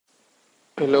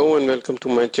Hello and welcome to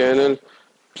my channel.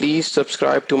 Please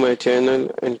subscribe to my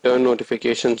channel and turn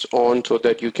notifications on so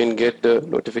that you can get the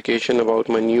notification about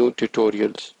my new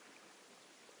tutorials.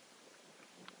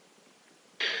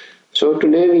 So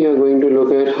today we are going to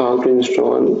look at how to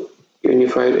install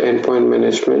Unified Endpoint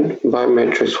Management by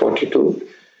Matrix42.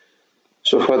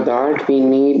 So for that we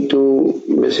need to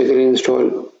basically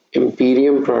install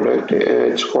Empirum product.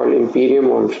 It's called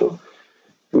Empirum also,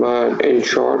 but in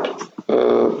short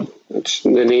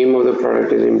the name of the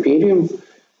product is Empirum,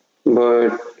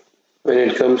 but when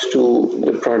it comes to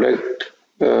the product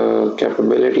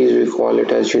capabilities, we call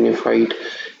it as Unified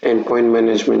Endpoint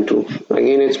Management tool.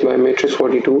 Again, it's by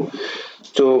Matrix42.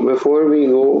 So before we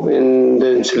go in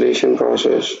the installation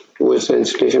process, you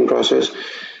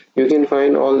can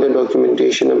find all the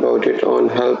documentation about it on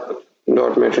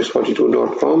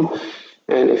help.matrix42.com,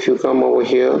 and if you come over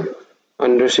here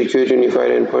under Secure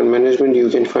Unified Endpoint Management, you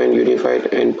can find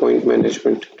Unified Endpoint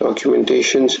Management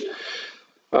documentations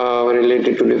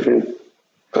related to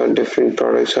different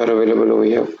products are available over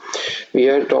here. We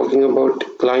are talking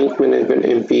about client management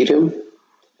Empirum,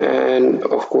 and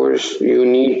of course you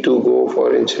need to go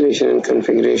for installation and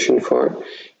configuration for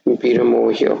Empirum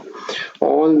over here.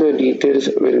 All the details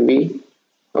will be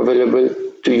available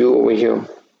to you over here.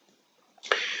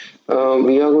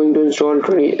 We are going to install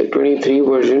 23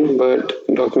 version, but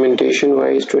documentation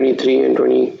wise 23 and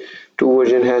 22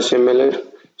 version has similar.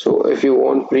 So if you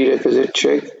want prerequisite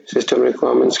check, system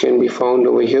requirements can be found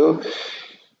over here.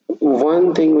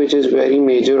 One thing which is very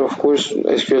major, of course,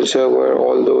 SQL Server,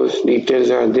 all those details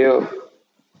are there.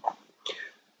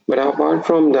 But apart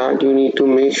from that, you need to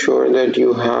make sure that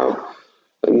you have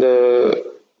the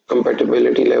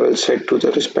compatibility level set to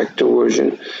the respective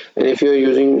version. And if you are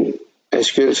using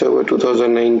SQL Server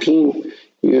 2019,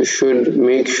 you should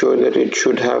make sure that it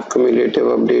should have cumulative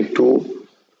update 2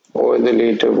 or the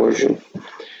later version.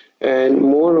 And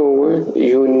moreover,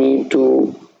 you need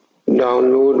to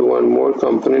download one more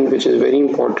component which is very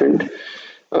important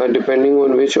depending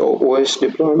on which OS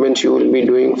deployments you will be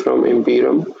doing from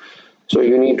Empirum. So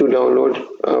you need to download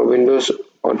Windows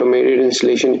Automated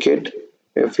Installation Kit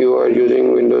if you are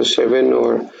using Windows 7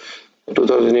 or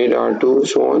 2008 R2,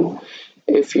 so on.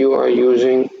 If you are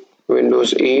using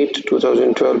Windows 8,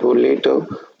 2012 or later,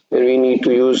 then we need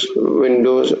to use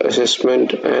Windows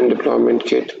Assessment and Deployment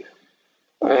Kit.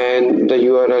 And the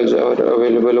URLs are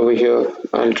available over here.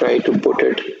 I'll try to put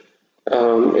it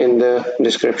in the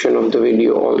description of the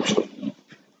video also.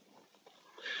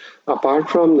 Apart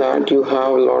from that, you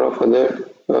have a lot of other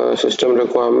system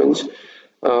requirements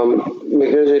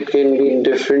because it can be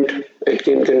different. It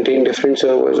can contain different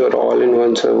servers or all in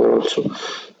one server also.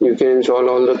 You can install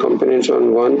all the components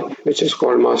on one, which is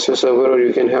called master server, or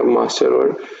you can have master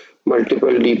or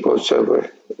multiple depot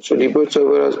server. So depot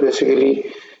server is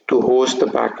basically to host the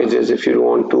packages if you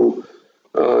want to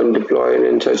deploy it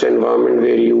in such environment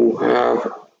where you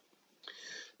have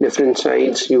different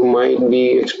sites. You might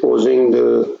be exposing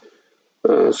the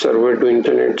server to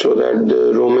internet so that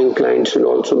the roaming clients will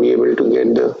also be able to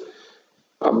get the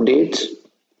updates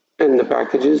and the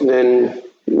packages. Then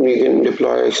you can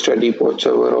deploy extra depot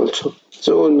server also,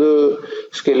 so the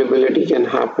scalability can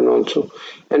happen also,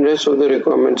 and rest of the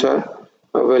requirements are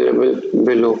available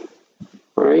below.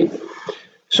 All right,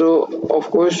 so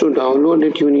of course to download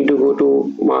it you need to go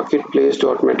to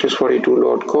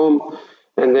marketplace.matrix42.com,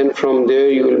 and then from there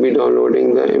you will be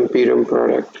downloading the Empirum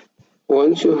product.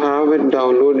 Once you have it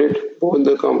downloaded, both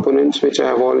the components which I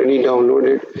have already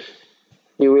downloaded,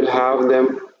 you will have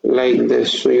them like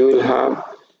this. So you will have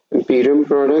Empirum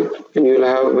product and you will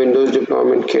have Windows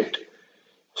Deployment Kit.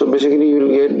 So basically you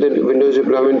will get the Windows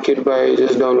Deployment Kit by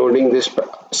just downloading this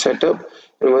setup,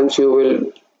 and once you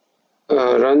will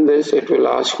run this, it will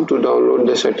ask you to download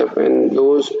the setup, and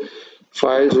those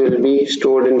files will be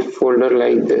stored in folder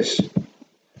like this.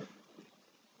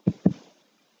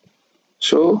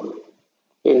 So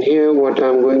in here what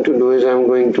I'm going to do is I'm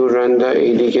going to run the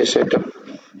ADK setup.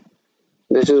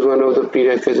 This is one of the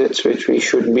prerequisites which we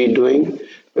should be doing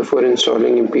before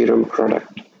installing Empirum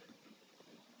product.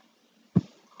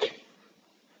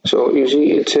 So you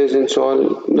see it says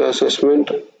install the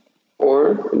assessment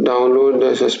or download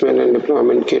the assessment and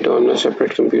deployment kit on a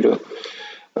separate computer.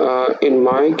 In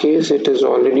my case it is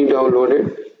already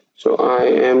downloaded, so I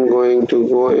am going to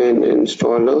go in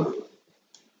installer,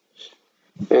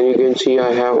 and you can see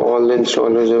I have all the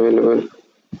installers available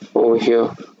over here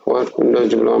for Windows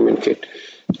Deployment Kit.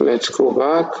 So let's go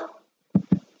back,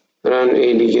 run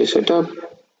ADK setup.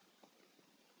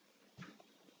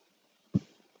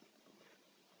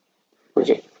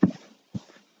 Okay,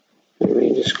 let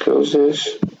me just close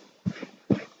this,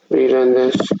 rerun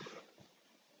this.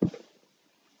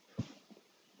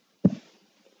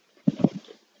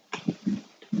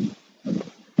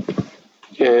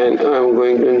 and I'm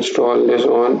going to install this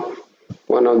on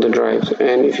one of the drives.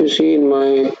 And if you see in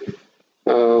my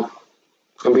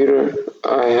computer,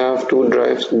 I have two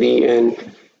drives, D and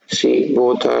C,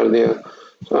 both are there.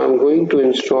 So I'm going to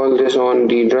install this on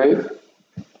D drive.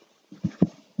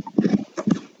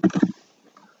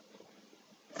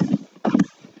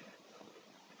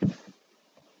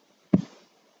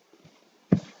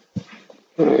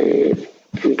 I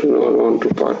do not want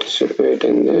to participate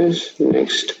in this.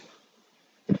 Next,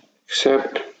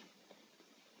 accept.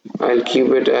 I'll keep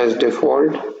it as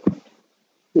default.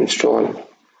 Install.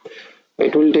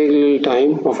 It will take a little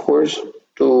time, of course,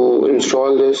 to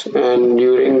install this, and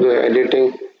during the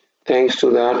editing, thanks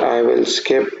to that, I will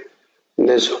skip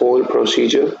this whole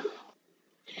procedure.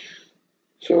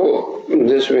 So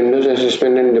this Windows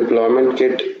Assessment and Deployment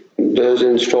Kit does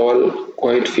install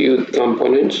quite few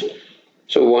components.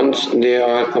 So once they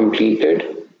are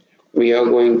completed, we are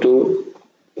going to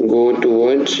go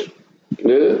towards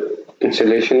the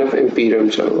installation of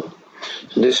Empirum server.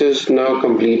 So this is now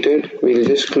completed. We'll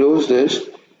just close this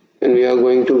and we are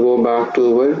going to go back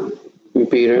to our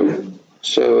Empirum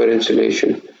server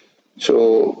installation.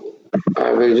 So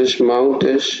I will just mount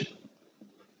this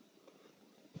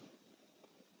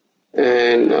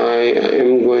and I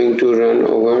am going to run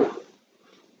our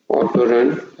auto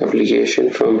run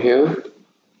application from here.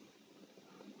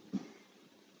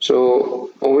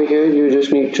 So over here you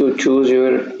just need to choose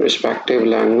your respective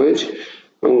language.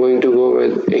 I'm going to go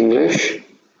with English,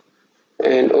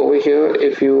 and over here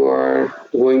if you are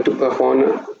going to perform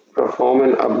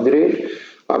an update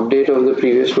of the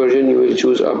previous version, you will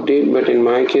choose update, but in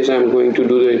my case I'm going to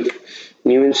do the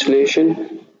new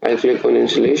installation. I click on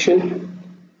installation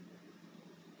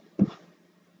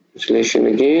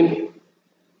again.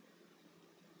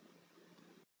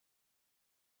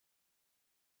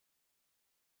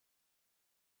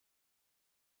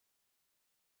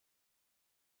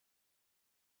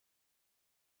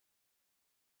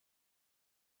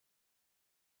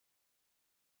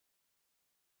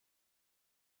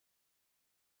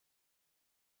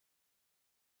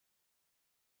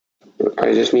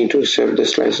 I just need to accept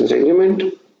this license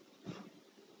agreement,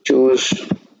 choose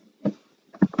the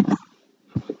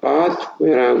path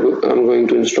where I'm going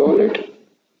to install it.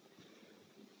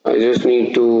 I just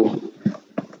need to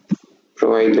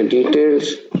provide the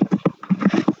details.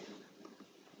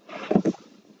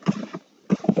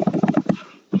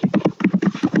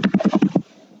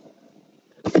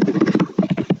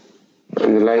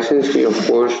 And the license key, of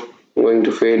course, I'm going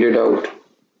to fade it out.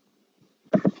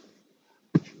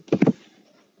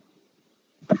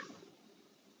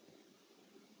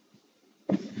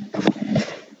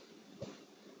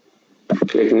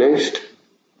 Click next,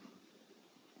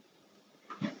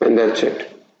 and that's it.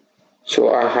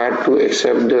 So I had to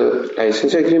accept the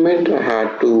license agreement, I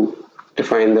had to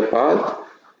define the path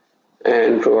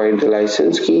and provide the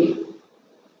license key,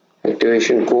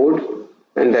 activation code,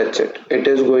 and that's it. It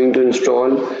is going to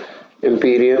install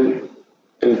Empirum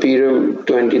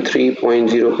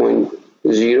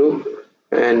 23.0.0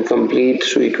 and complete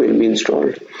suite will be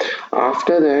installed.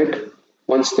 After that,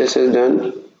 once this is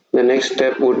done, the next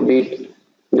step would be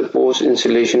the post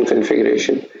installation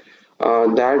configuration.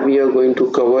 That we are going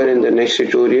to cover in the next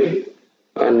tutorial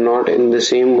and not in the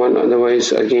same one,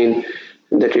 otherwise again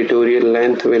the tutorial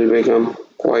length will become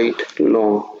quite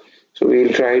long. So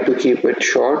we'll try to keep it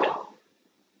short,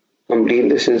 complete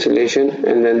this installation,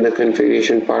 and then the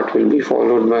configuration part will be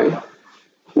followed by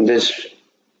this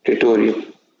tutorial.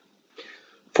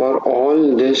 For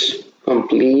all this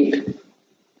complete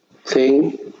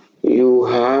thing, you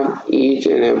have each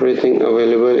and everything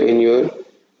available in your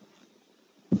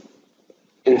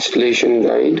installation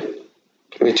guide,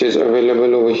 which is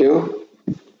available over here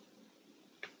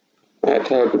at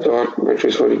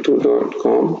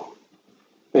help.matrix42.com,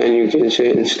 and you can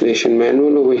say installation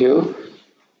manual over here.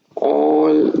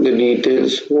 All the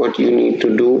details what you need to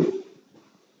do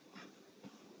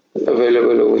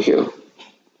available over here,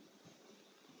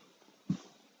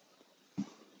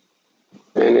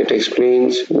 and it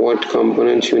explains what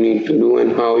components you need to do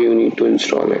and how you need to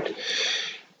install it.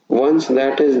 Once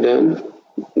that is done,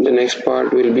 the next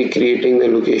part will be creating the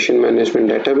location management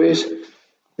database.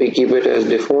 We keep it as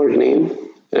default name,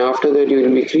 and after that you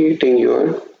will be creating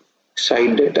your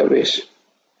site database.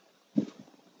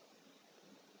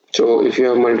 So if you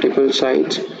have multiple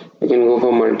sites, you can go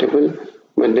for multiple,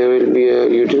 but there will be a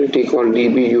utility called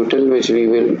dbutil which we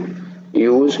will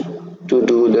use to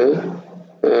do the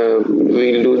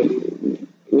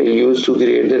we'll use to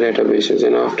create the databases.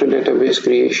 And after database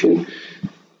creation,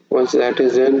 once that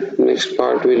is done, next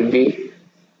part will be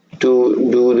to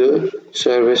do the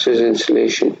services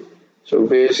installation. So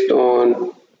based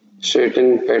on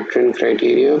certain pattern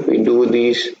criteria, we do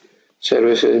these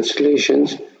service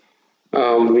installations.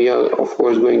 We are of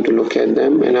course going to look at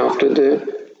them, and after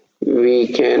that we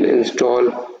can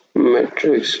install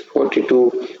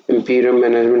Matrix42 Empirum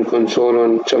management console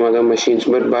on some other machines,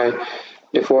 but by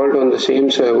default on the same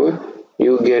server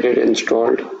you get it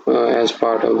installed as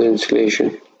part of the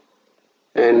installation.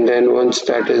 And then once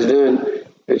that is done,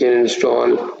 you can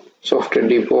install software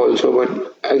depot also,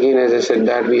 but again, as I said,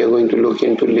 that we are going to look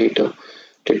into later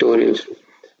tutorials.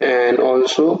 And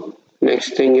also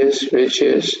next thing is, which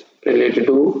is related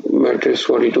to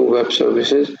Matrix42 web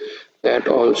services, that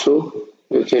also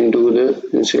you can do the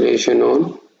installation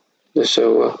on the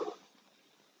server.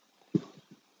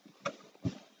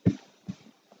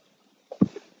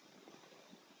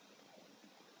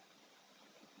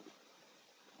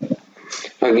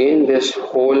 Again, this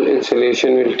whole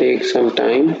installation will take some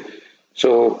time,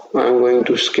 so I'm going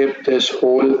to skip this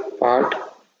whole part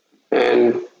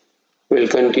and will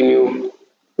continue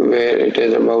where it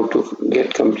is about to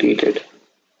get completed.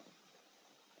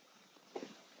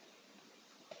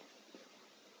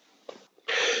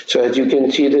 So as you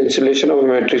can see, the installation of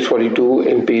Matrix42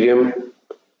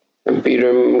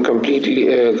 Empirum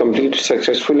completed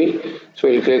successfully. So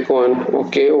we'll click on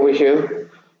OK over here,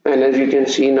 and as you can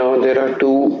see now, there are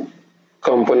two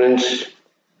components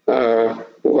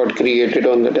got created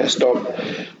on the desktop.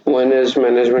 One is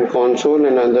management console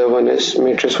and another one is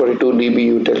Matrix42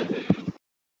 DB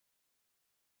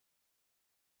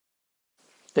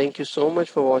Thank you so much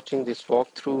for watching this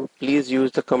walkthrough. Please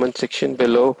use the comment section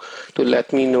below to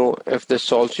let me know if this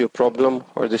solves your problem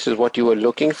or this is what you were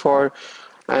looking for,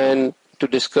 and to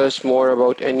discuss more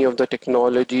about any of the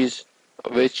technologies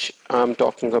which I'm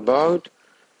talking about.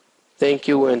 Thank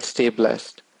you and stay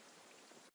blessed.